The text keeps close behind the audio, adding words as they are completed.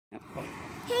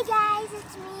Hey guys,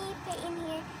 it's me, Peyton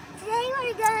here. Today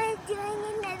we're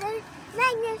doing another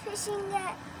magnet fishing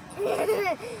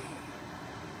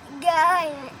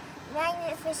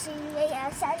magnet fishing video.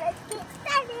 So let's get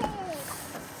started.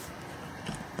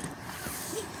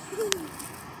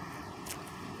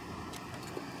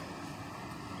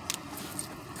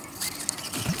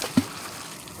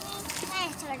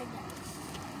 That's where to go.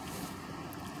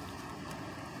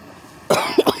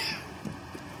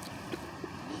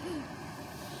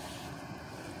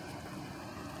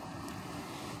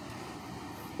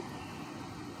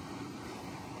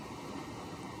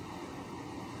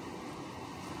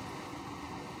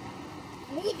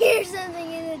 I hear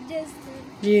something in the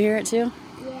distance. Do you hear it too?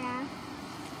 Yeah.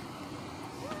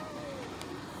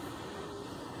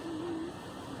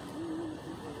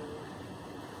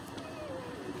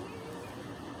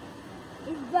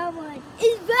 It's bubbling.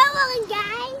 It's bubbling,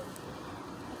 guys.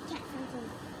 Check something.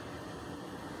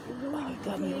 Oh, it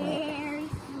got me wet. Very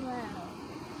slow.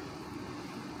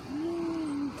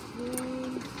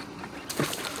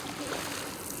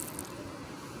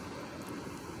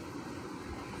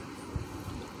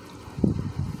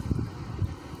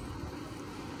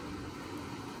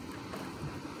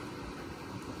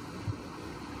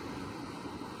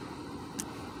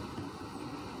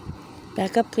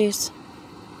 Back up, please.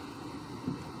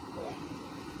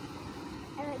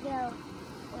 I let go.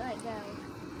 I let go.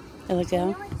 There we go. You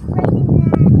know what's right in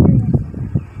that area?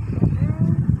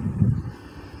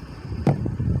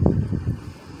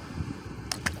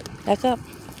 Back up.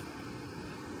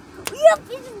 Yep,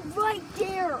 it's right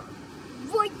there.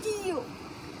 Right there.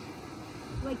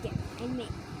 Right there. And me.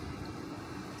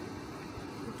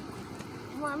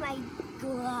 I want my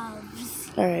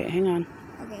gloves. All right, hang on.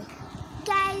 Okay.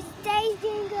 Guys, Daddy's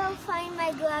gonna go find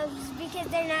my gloves because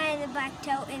they're not in the back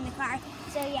tote in the car.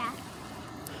 So yeah.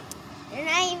 They're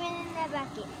not even in that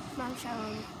bucket. Mom, show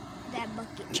them that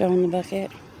bucket. Show him the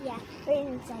bucket. Yeah, right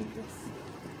inside this.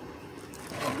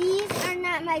 These are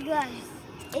not my gloves.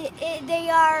 They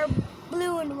are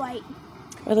blue and white.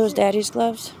 Are those Daddy's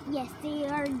gloves? Yes, they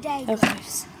are Daddy's Okay.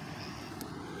 gloves.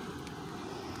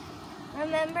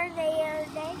 Remember, they are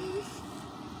Daddy's?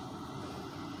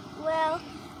 Well,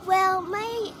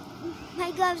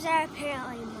 my gloves are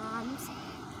apparently Mom's,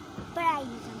 but I use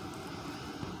them.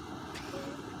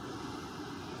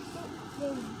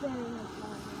 They're very much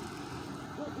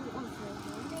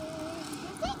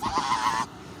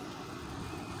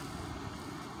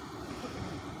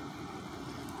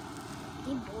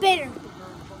You better.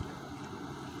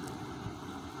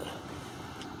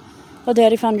 Oh,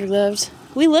 Daddy found your gloves.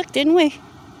 We looked, didn't we?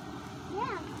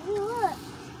 Yeah, we looked.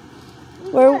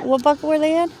 What bucket were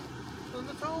they in? On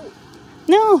the tote.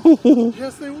 No.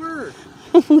 Yes, they were.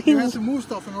 we You had to move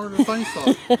stuff in order to find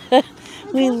stuff.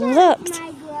 we Those aren't looked.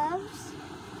 my gloves.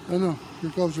 I know.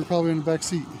 Your gloves are probably in the back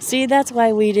seat. See, that's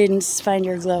why we didn't find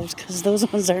your gloves, because those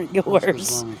ones aren't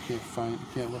yours. You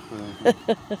can't look for anything.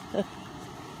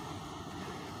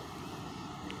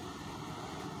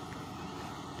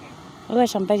 Oh, got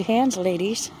some big hands,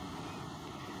 ladies.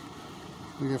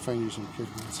 We gotta find you some kid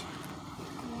ones.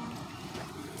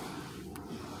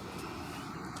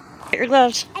 Get your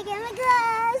gloves. I got my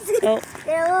gloves. Oh,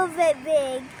 They're a little bit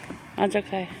big. that's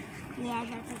okay. Yeah,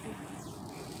 that's okay.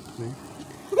 See?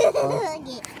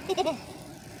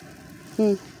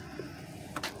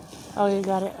 Oh, you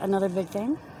got it. Another big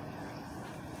thing?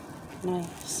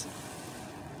 Nice.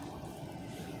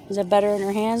 Is it better in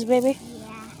your hands, baby?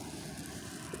 Yeah.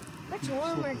 Much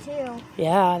warmer too.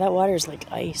 Yeah, that water's like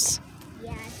ice.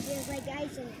 Yeah, it feels like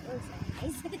ice and it looks like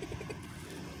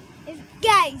ice.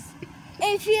 Guys,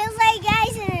 it feels like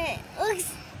ice and it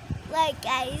looks like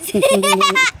ice.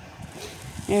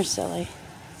 You're silly.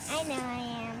 I know I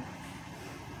am.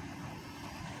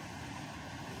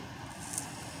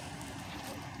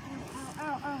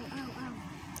 Oh.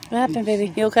 What happened,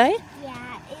 baby? You okay?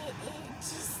 Yeah, it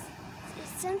just,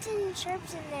 something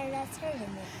chirps in there that's hurting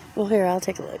me. Well, here, I'll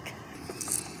take a look.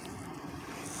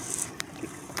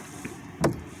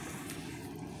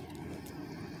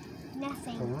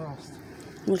 Nothing. Some rust.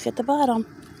 Look at the bottom.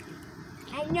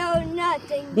 I know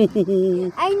nothing.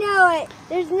 I know it.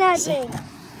 There's nothing.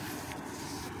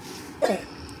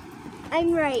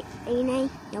 I'm right, ain't I?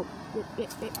 Nope.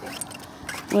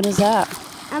 What is that?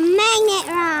 A magnet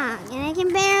wrong, and I can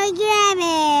barely grab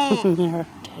it. Here,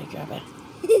 Daddy, grab it.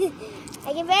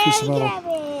 I can Piece of barely metal. grab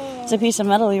it. It's a piece of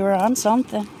metal. You were on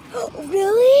something.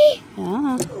 Really?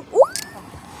 Yeah. Ooh,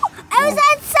 I was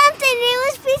on something. It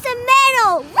was a piece of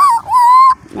metal.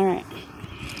 Woo, All right.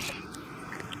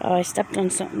 Oh, I stepped on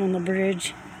something on the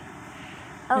bridge.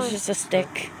 It's just a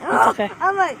stick. It's okay.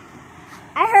 I'm like,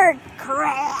 I heard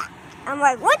crack. I'm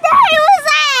like, what the hell was that?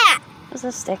 There's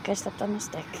a stick. I stepped on the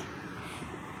stick.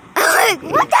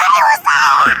 What the hell was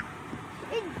that?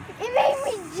 It made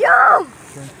me jump.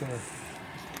 Right there.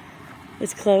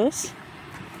 It's close.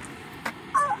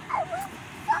 Oh, I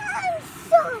was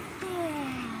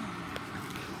something.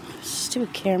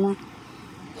 Stupid camera.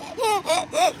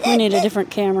 We need a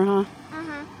different camera, huh?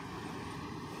 Uh-huh.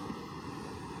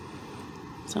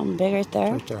 Something big right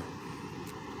there. Right there.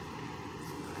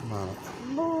 Come on.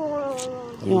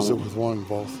 Bull. I'll use it with one,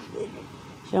 both.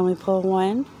 Shall we pull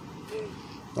one?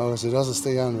 Notice it doesn't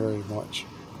stay on very much.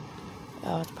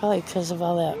 Oh, it's probably because of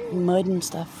all that mud and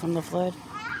stuff from the flood.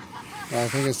 I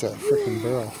think it's that freaking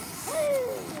barrel.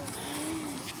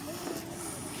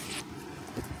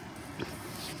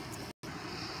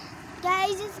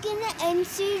 Guys, it's gonna end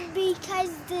soon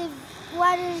because the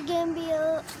water's gonna be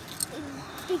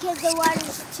because the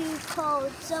water's too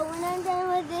cold. So when I'm done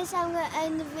with this, I'm gonna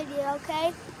end the video.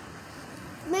 Okay?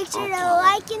 Make sure to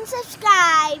like and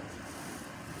subscribe.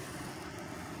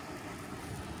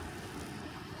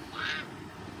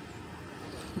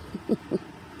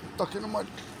 Stuck in the mud.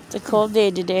 It's a cold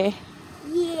day today.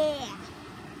 Yeah.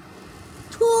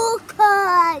 Too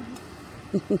cold.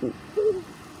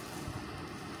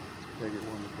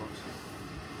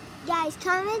 Guys,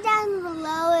 comment down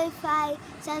below if I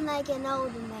sound like an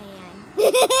older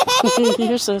man.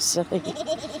 You're so silly.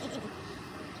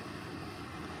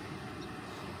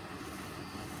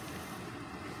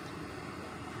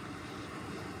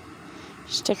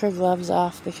 Just took her gloves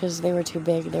off because they were too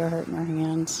big. They were hurting her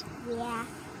hands. Yeah.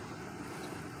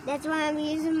 That's why I'm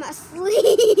using my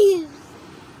sleeves.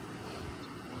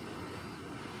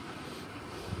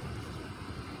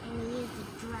 And use the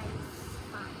dry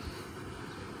spot.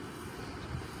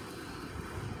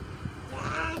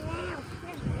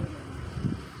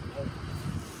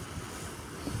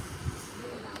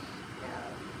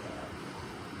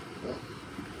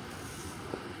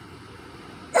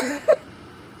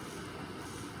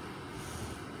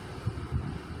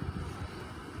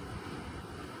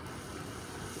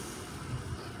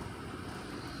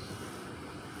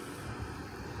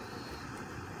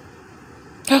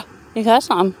 You got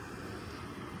some.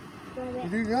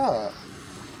 What do you got?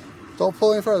 Don't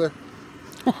pull any further.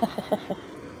 Oh,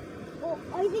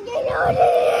 I think I know what it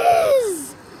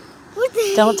is. What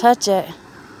the Don't touch it.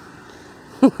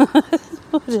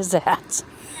 What is that?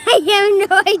 I have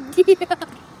no idea.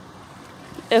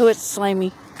 Oh, it's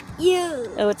slimy.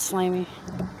 You. Oh, it's slimy.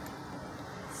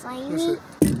 Slimy.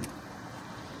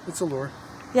 It's a lure.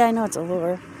 Yeah, I know it's a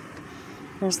lure.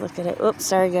 Let's look at it. Oops,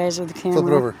 sorry guys with the camera.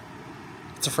 Flip it over.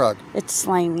 It's a frog. It's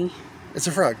slimy. It's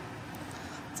a frog.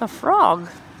 It's a frog.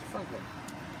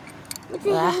 What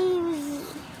the Ah. hell is it?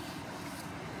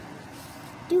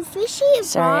 Do fishy frogs?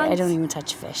 Sorry, I don't even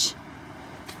touch fish.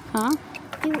 Huh?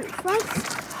 Do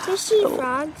fishy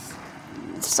frogs?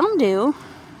 Some do.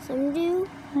 Some do.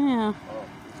 Yeah.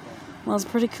 Well, it's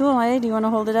pretty cool, eh? Do you want to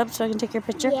hold it up so I can take your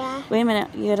picture? Yeah. Wait a minute.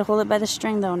 You got to hold it by the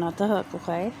string, though, not the hook,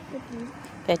 okay?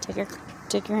 Okay,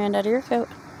 take your hand out of your coat.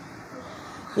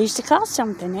 We used to call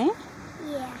something, eh?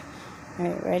 Yeah. All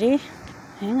right, ready?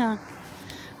 Hang on.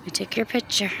 Let me take your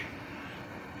picture.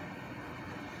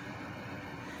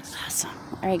 Awesome.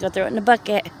 All right, go throw it in the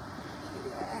bucket.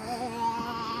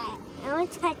 I want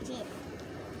to touch it.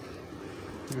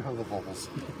 You have the bubbles.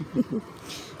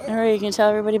 All right, you can tell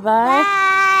everybody bye.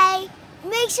 Bye.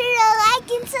 Make sure to like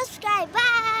and subscribe.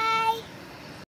 Bye.